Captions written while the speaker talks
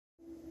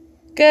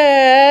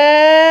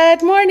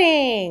Good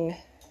morning.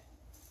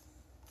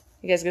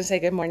 You guys gonna say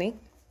good morning?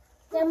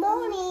 Good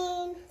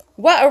morning.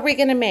 What are we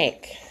gonna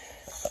make?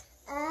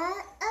 A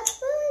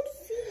bird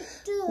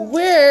feeder.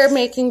 We're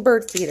making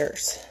bird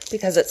feeders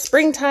because it's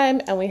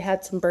springtime and we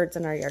had some birds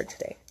in our yard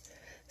today.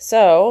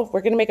 So we're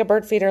gonna make a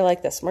bird feeder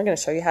like this and we're gonna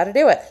show you how to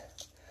do it.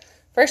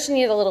 First you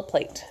need a little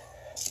plate.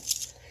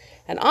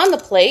 And on the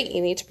plate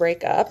you need to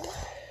break up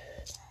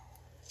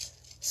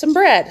some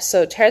bread.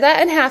 So tear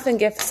that in half and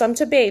give some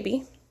to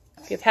baby.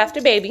 Give half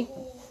to baby.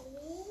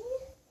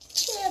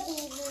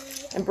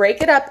 And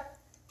break it up.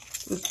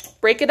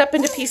 Break it up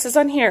into pieces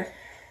on here.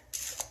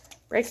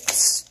 Break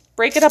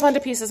it up onto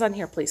pieces on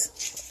here, please.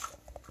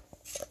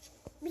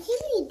 We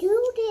can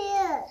do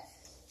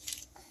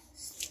this.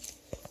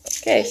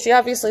 Okay, she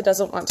obviously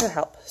doesn't want to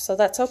help, so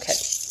that's okay.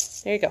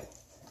 There you go.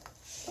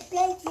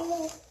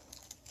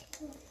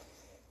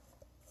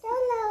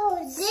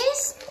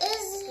 This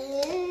is...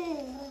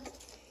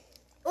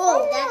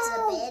 Oh, that's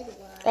a big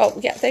one. Oh,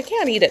 yeah, they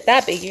can't eat it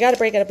that big. You got to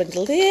break it up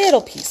into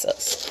little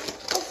pieces.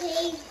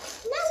 Okay,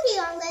 now we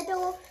are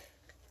little.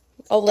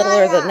 Oh,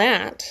 littler than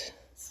that.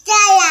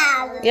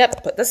 Cereal.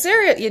 Yep, put the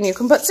cereal, and you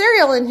can put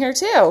cereal in here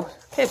too.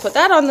 Okay, put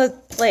that on the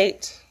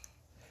plate.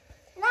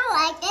 Not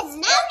like this.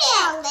 Now we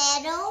are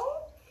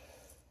little.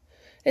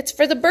 It's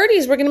for the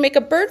birdies. We're going to make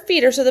a bird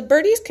feeder so the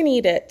birdies can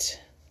eat it.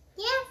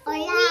 Yeah, we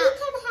can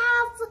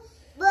have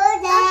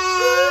birds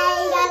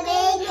in a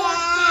big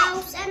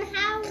house and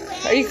have...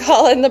 Are you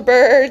calling the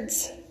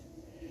birds?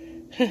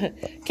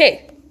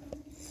 Okay,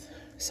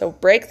 so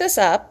break this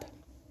up,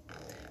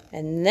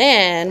 and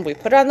then we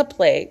put it on the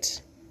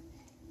plate.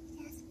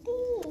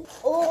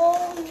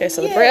 Okay,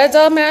 so the bread's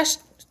all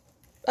mashed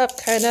up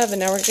kind of,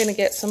 and now we're going to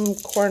get some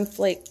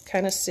cornflake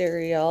kind of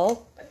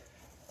cereal.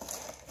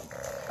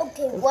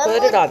 Okay, And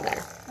put it on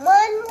there.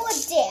 One more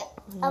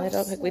dip. I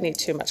don't think we need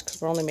too much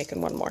because we're only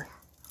making one more.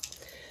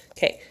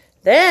 Okay,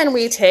 then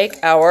we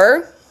take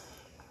our...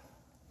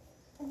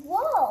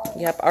 Whoa.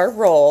 Yep, our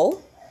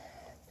roll.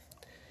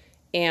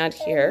 And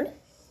here,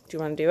 do you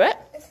want to do it?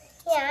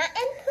 Yeah,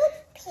 and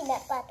put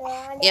peanut butter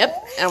on it.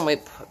 Yep, and we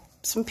put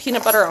some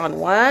peanut butter on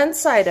one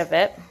side of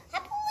it. How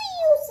about we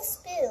use a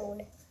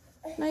spoon?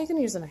 Now you can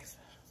use a knife.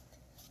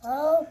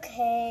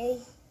 Okay.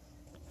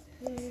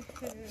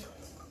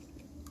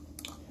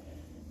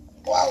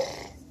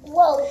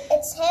 Whoa,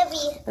 it's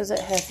heavy. Is it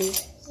heavy?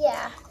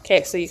 Yeah.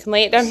 Okay, so you can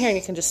lay it down here and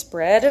you can just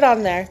spread it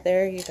on there.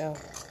 There you go.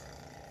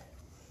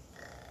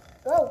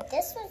 Whoa,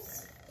 this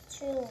was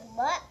too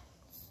much.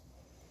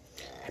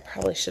 I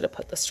probably should have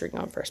put the string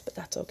on first, but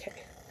that's okay.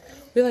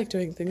 We like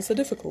doing things the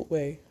difficult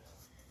way.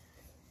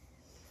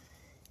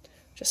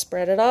 Just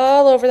spread it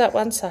all over that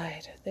one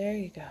side. There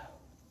you go.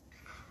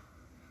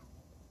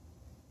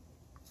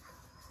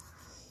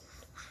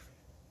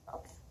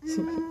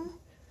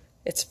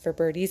 It's for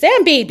birdies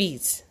and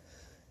babies.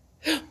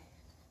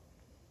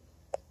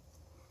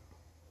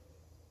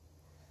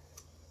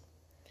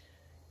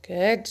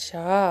 Good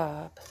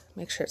job.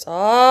 Make sure it's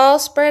all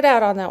spread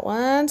out on that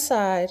one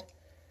side.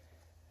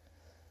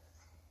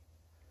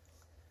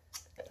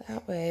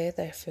 That way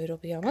the food will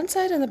be on one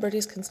side and the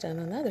birdies can stand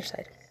on the other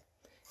side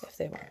if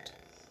they want.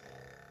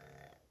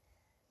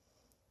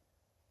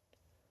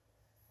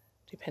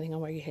 Depending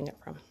on where you hang it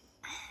from.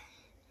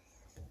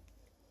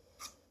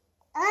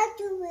 I'll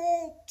do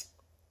it.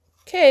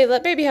 Okay,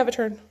 let baby have a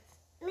turn.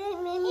 Yeah.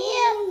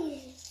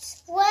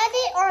 Spread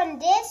it on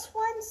this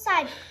one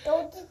side.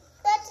 Don't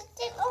let it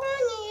stick on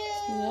you.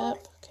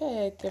 Yep.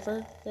 Okay, give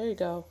her. There you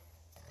go.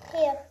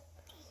 Here.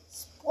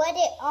 Spread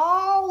it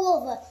all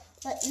over,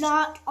 but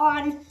not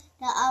on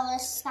the other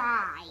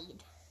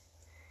side.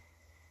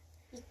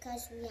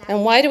 Because we have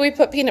And why do we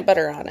put peanut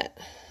butter on it?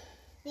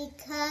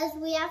 Because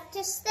we have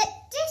to stick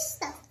this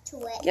stuff to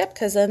it. Yep,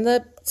 because then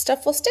the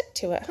stuff will stick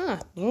to it, huh?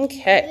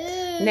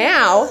 Okay.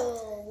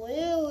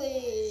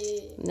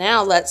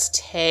 Now let's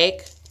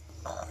take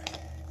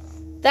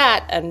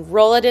that and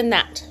roll it in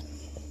that.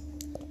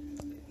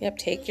 Yep,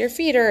 take your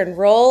feeder and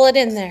roll it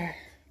in there.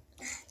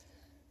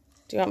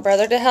 Do you want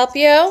brother to help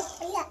you?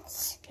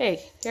 Yes.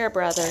 Okay, here,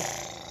 brother.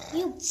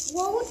 You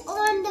roll it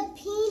on the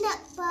peanut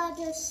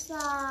butter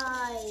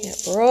side.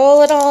 Yep,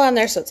 roll it all on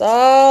there so it's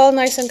all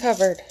nice and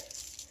covered.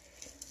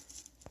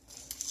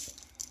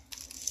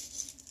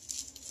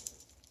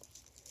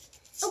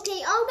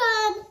 Okay, all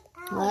done.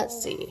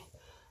 Let's see.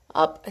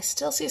 Up, I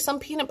still see some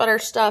peanut butter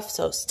stuff,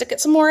 so stick it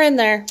some more in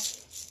there.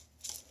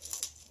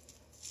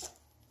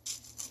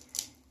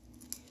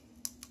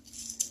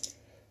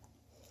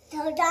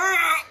 All done.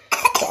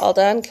 It's all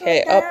done?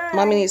 Okay. Oh,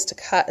 Mommy needs to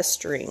cut a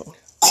string.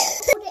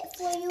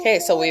 Okay,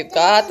 so we've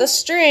got the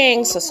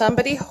string, so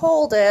somebody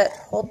hold it.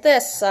 Hold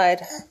this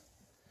side.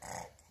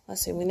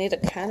 Let's see, we need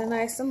it kind of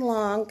nice and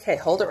long. Okay,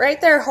 hold it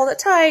right there. Hold it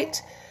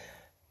tight.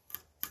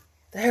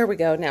 There we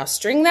go. Now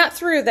string that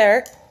through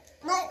there.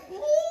 Let me.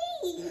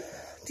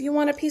 Do you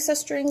want a piece of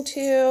string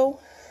too?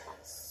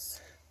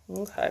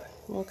 Okay,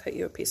 we'll cut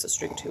you a piece of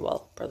string too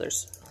while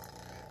brother's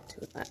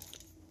doing that.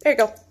 There you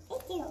go.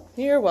 Thank you.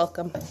 You're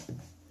welcome.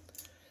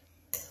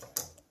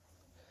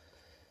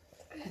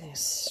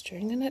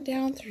 Stringing it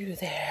down through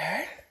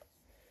there.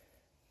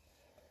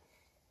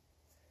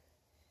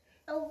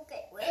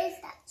 Okay, where's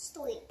that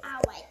string? Oh,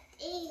 right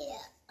there.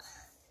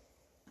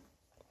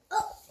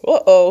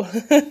 Uh-oh.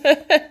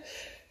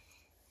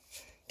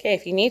 Okay,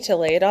 if you need to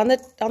lay it on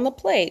the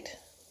plate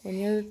when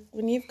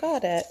you've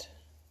got it.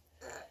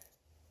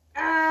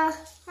 I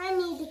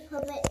need to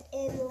put it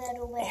in a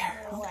little bit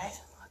more. Okay.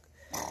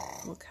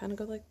 We'll kind of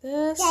go like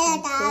this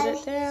and put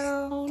it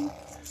down.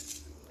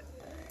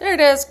 There it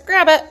is.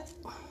 Grab it.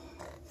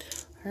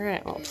 All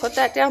right, we'll put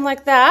that down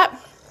like that.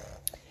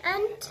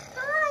 And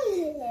tie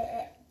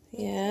it.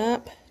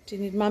 Yep. Do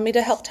you need Mommy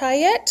to help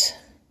tie it?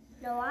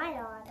 No, I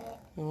got it.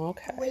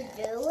 Okay. We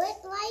do it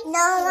like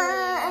no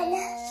one.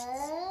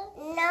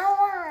 No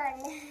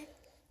one.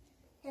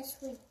 Yes,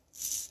 we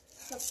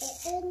put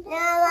it in.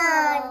 No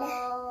one.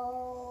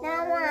 No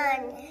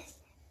one.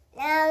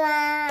 No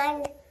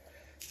one.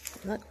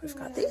 Look, we've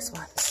got these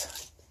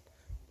ones.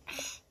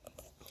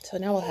 So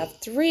now we'll have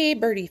 3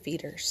 birdie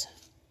feeders.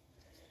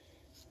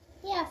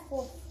 Yeah,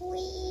 for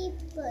 3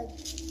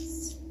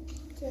 birds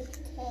to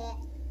catch.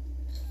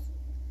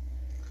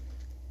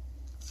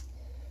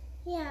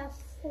 Yeah,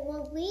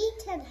 for we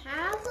can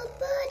have a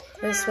bird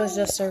house. This was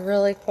just a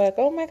really quick.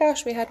 Oh my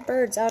gosh, we had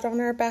birds out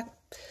on our back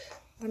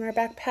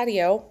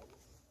patio,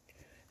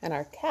 and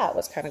our cat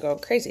was kind of going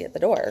crazy at the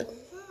door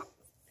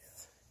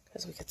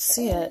because we could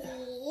see it.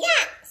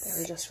 Yes.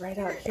 They were just right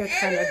out here,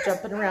 kind of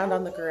jumping around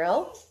on the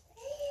grill,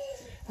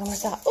 and we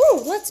thought,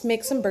 oh, let's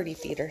make some birdie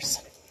feeders.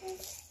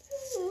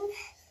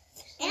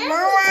 And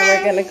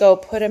we're gonna go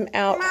put them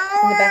out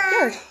in the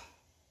backyard.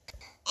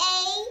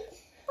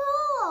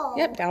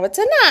 Yep, now it's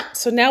a knot.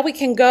 So now we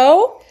can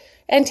go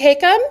and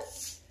take them,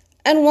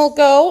 and we'll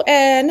go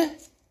and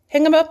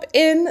hang them up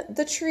in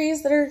the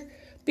trees that are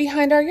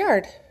behind our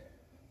yard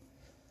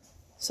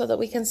so that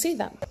we can see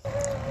them.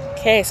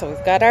 Okay, so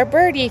we've got our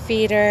birdie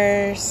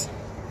feeders.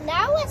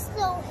 Now we're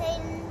still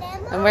hanging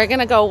them up. And we're going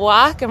to go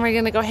walk, and we're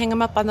going to go hang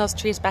them up on those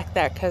trees back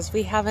there because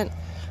we haven't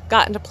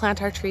gotten to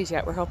plant our trees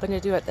yet. We're hoping to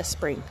do it this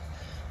spring.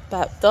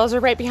 But those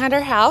are right behind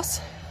our house,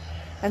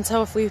 and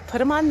so if we put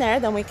them on there,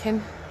 then we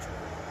can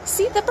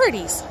see the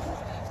birdies.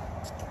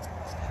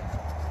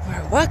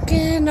 We're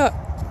walking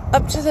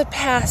up to the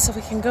path so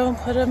we can go and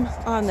put them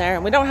on there.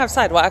 And we don't have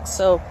sidewalks,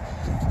 so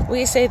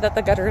we say that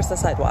the gutter is the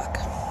sidewalk.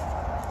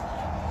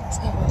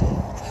 So,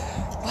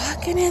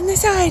 walking in the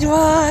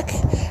sidewalk.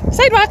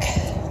 Sidewalk!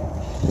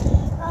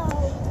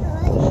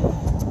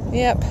 Oh, good.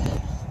 Yep.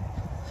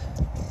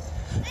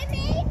 I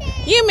made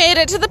it! You made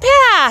it to the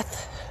path!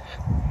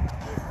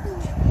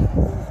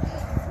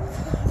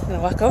 I'm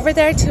gonna walk over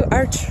there to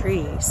our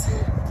trees.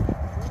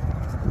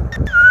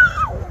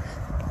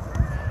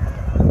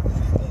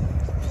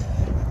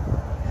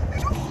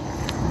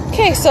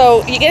 Okay,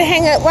 so you gonna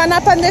hang one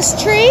up on this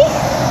tree?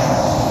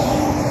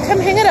 Come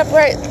hang it up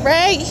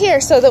right here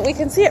so that we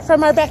can see it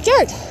from our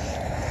backyard.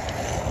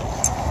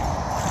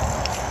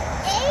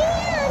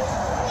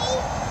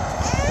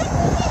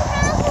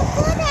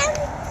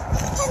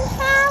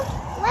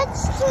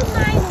 Let's do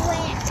mine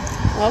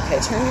around. Okay,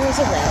 turn yours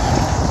around.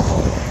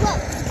 Look.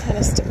 Kind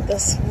of stick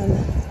this one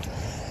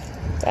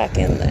back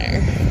in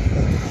there.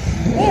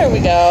 There we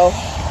go.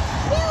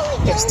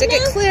 Here, stick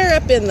it clear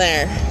up in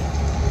there.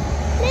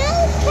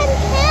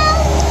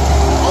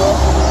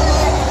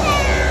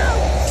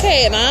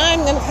 Okay, and I'm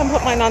going to come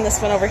put mine on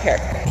this one over here.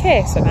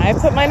 Okay, so now I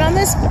put mine on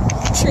this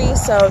tree,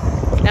 so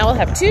now we'll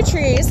have 2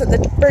 trees that the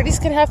birdies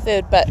can have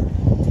food, but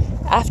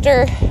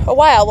after a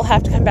while we'll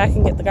have to come back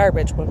and get the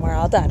garbage when we're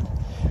all done.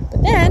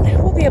 But then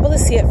we'll be able to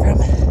see it from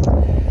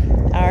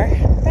our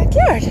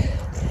backyard.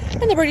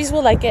 And the birdies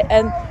will like it,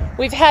 and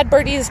we've had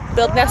birdies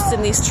build nests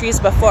in these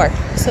trees before,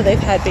 so they've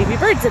had baby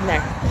birds in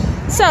there.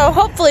 So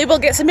hopefully we'll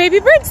get some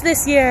baby birds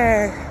this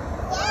year.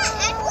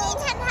 Yeah, and we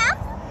can have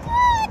a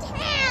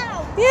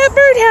birdhouse. Yeah,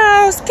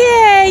 birdhouse.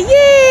 Okay,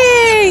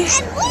 yay!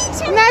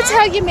 And that's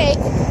how you make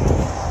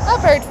a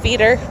bird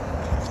feeder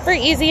for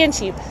easy and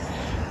cheap.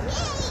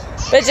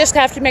 But just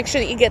have to make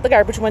sure that you get the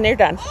garbage when they're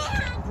done.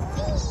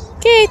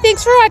 Okay,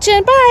 thanks for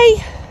watching.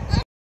 Bye.